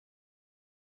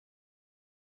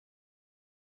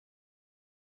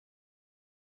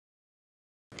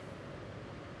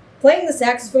Playing the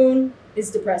saxophone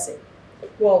is depressing.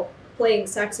 Well, playing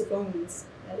saxophones,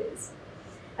 that is.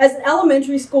 As an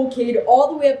elementary school kid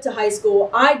all the way up to high school,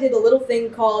 I did a little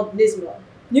thing called NYSSMA,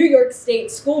 New York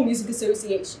State School Music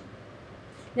Association.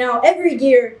 Now, every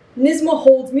year, NYSSMA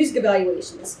holds music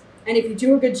evaluations, and if you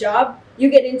do a good job, you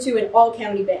get into an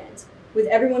all-county band, with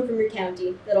everyone from your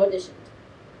county that auditioned.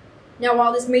 Now,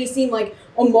 while this may seem like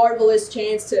a marvelous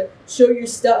chance to show your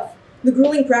stuff, the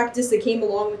grueling practice that came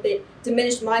along with it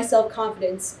diminished my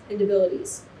self-confidence and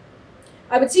abilities.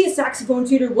 I would see a saxophone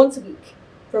tutor once a week,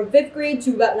 from 5th grade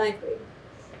to about 9th grade.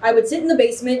 I would sit in the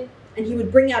basement, and he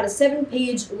would bring out a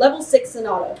 7-page level 6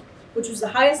 sonata, which was the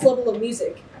highest level of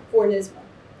music for NYSSMA.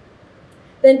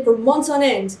 Then, for months on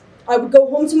end, I would go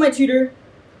home to my tutor,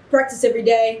 practice every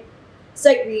day,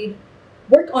 sight read,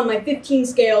 work on my 15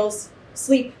 scales,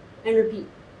 sleep, and repeat.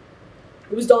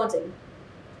 It was daunting.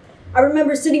 I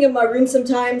remember sitting in my room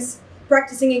sometimes,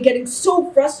 practicing and getting so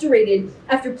frustrated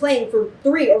after playing for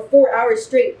 3 or 4 hours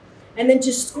straight, and then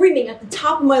just screaming at the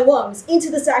top of my lungs into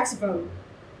the saxophone.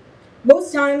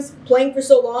 Most times, playing for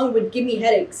so long would give me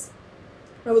headaches.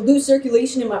 I would lose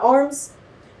circulation in my arms,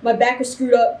 my back was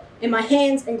screwed up, and my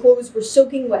hands and clothes were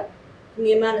soaking wet from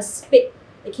the amount of spit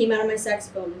that came out of my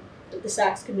saxophone that the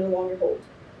sax could no longer hold.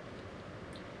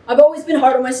 I've always been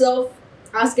hard on myself,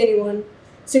 ask anyone,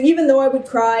 so even though I would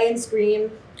cry and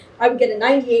scream, I would get a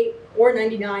 98 or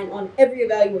 99 on every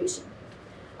evaluation.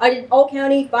 I did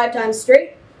all-county 5 times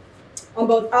straight on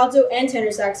both alto and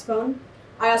tenor saxophone.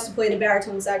 I also played the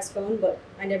baritone saxophone, but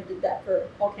I never did that for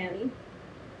all-county.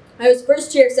 I was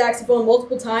first chair saxophone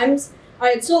multiple times. I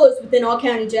had solos within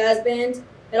all-county jazz band.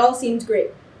 It all seemed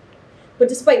great. But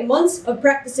despite months of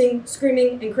practicing,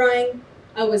 screaming, and crying,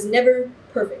 I was never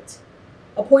perfect.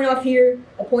 A point off here,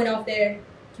 a point off there,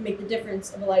 can make the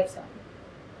difference of a lifetime.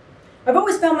 I've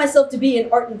always found myself to be an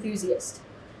art enthusiast.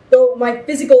 Though my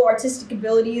physical artistic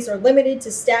abilities are limited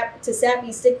to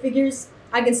sappy stick figures,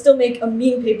 I can still make a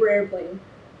mean paper airplane.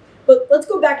 But let's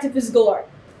go back to physical art.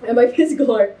 And by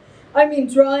physical art, I mean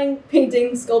drawing,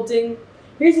 painting, sculpting.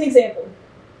 Here's an example.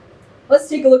 Let's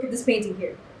take a look at this painting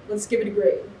here. Let's give it a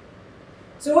grade.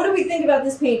 So what do we think about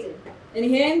this painting?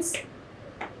 Any hands?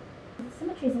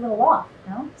 Symmetry's a little off,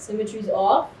 no? Symmetry's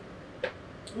off.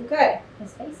 Okay.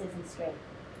 His face isn't straight.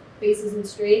 Face isn't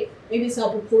straight. Maybe it's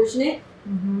not proportionate.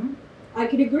 Mm-hmm. I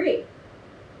could agree.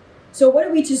 So what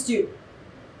did we just do?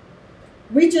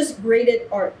 We just graded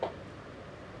art.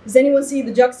 Does anyone see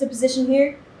the juxtaposition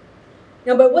here?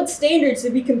 Now, by what standards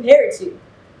did we compare it to?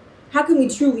 How can we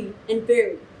truly and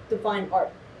fairly define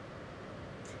art?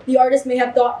 The artist may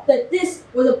have thought that this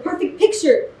was a perfect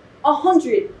picture,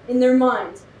 100 in their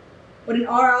mind. But in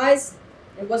our eyes,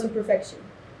 it wasn't perfection.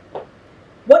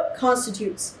 What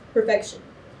constitutes perfection?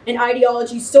 An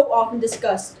ideology so often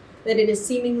discussed that it is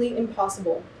seemingly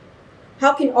impossible.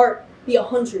 How can art be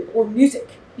 100 or music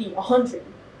be 100?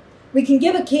 We can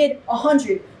give a kid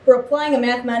 100 for applying a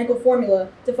mathematical formula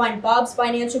to find Bob's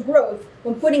financial growth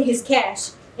when putting his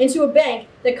cash into a bank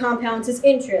that compounds his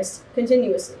interest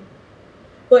continuously.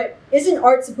 But isn't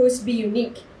art supposed to be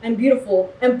unique and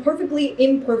beautiful and perfectly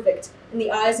imperfect in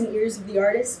the eyes and ears of the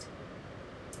artist?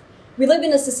 We live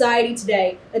in a society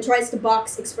today that tries to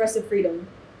box expressive freedom.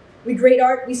 We grade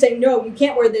art, we say, no, you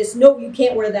can't wear this, no, you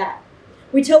can't wear that.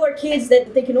 We tell our kids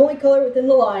that they can only color within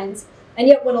the lines, and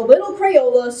yet when a little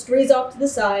Crayola strays off to the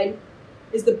side,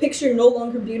 is the picture no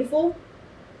longer beautiful?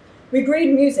 We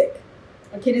grade music.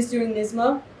 A kid is doing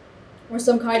NYSSMA, or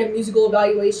some kind of musical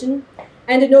evaluation,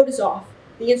 and a note is off.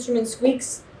 The instrument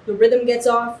squeaks, the rhythm gets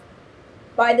off.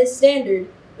 By this standard,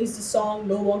 is the song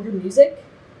no longer music?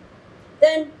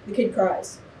 Then the kid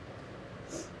cries.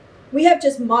 We have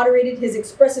just moderated his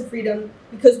expressive freedom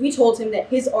because we told him that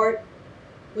his art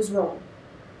was wrong.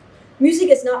 Music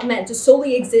is not meant to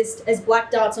solely exist as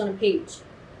black dots on a page.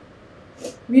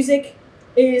 Music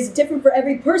is different for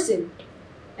every person,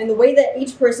 and the way that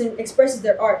each person expresses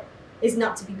their art is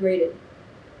not to be graded.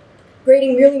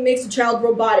 Grading merely makes a child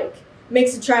robotic,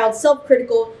 makes a child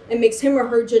self-critical, and makes him or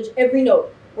her judge every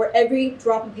note or every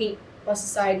drop of paint by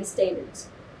society's standards.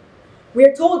 We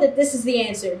are told that this is the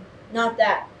answer, not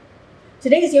that.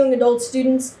 Today's young adult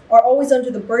students are always under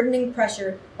the burdening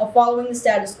pressure of following the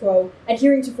status quo,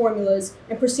 adhering to formulas,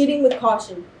 and proceeding with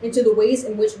caution into the ways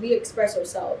in which we express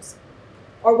ourselves.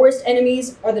 Our worst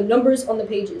enemies are the numbers on the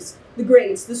pages, the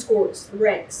grades, the scores, the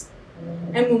ranks.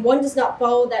 And when one does not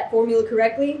follow that formula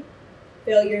correctly,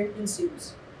 failure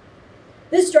ensues.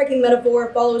 This striking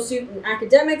metaphor follows suit in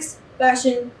academics,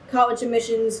 fashion, college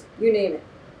admissions, you name it.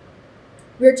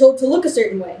 We are told to look a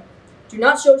certain way. Do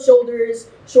not show shoulders,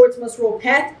 shorts must roll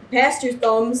past your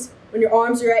thumbs when your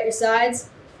arms are at your sides.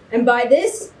 And by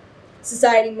this,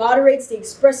 Society moderates the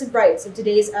expressive rights of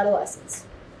today's adolescents.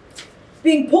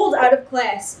 Being pulled out of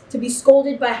class to be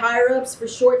scolded by higher-ups for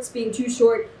shorts being too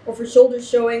short or for shoulders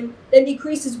showing then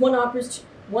decreases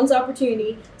one's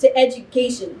opportunity to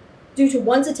education due to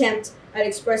one's attempt at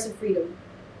expressive freedom.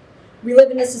 We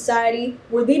live in a society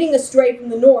where leading astray from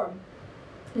the norm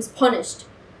is punished,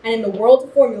 and in the world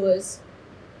of formulas,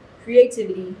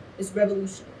 creativity is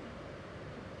revolutionary.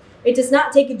 It does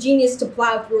not take a genius to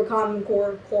plow through a Common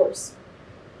Core course.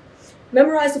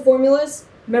 Memorize the formulas,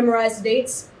 memorize the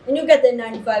dates, and you'll get that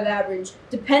 95 average,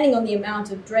 depending on the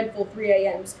amount of dreadful 3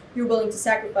 a.m.s you're willing to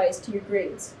sacrifice to your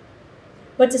grades.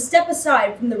 But to step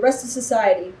aside from the rest of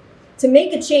society, to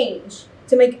make a change,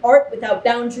 to make art without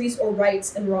boundaries or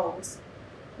rights and wrongs,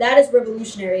 that is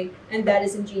revolutionary, and that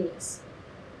is ingenious.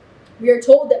 We are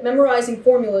told that memorizing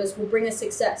formulas will bring us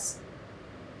success.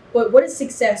 But what is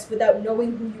success without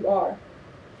knowing who you are?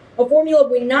 A formula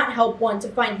will not help one to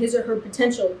find his or her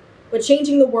potential, but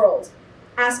changing the world,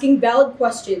 asking valid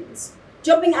questions,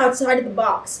 jumping outside of the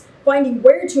box, finding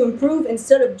where to improve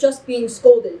instead of just being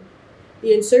scolded.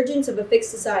 The insurgence of a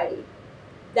fixed society.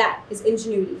 That is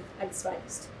ingenuity at its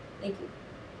finest. Thank you.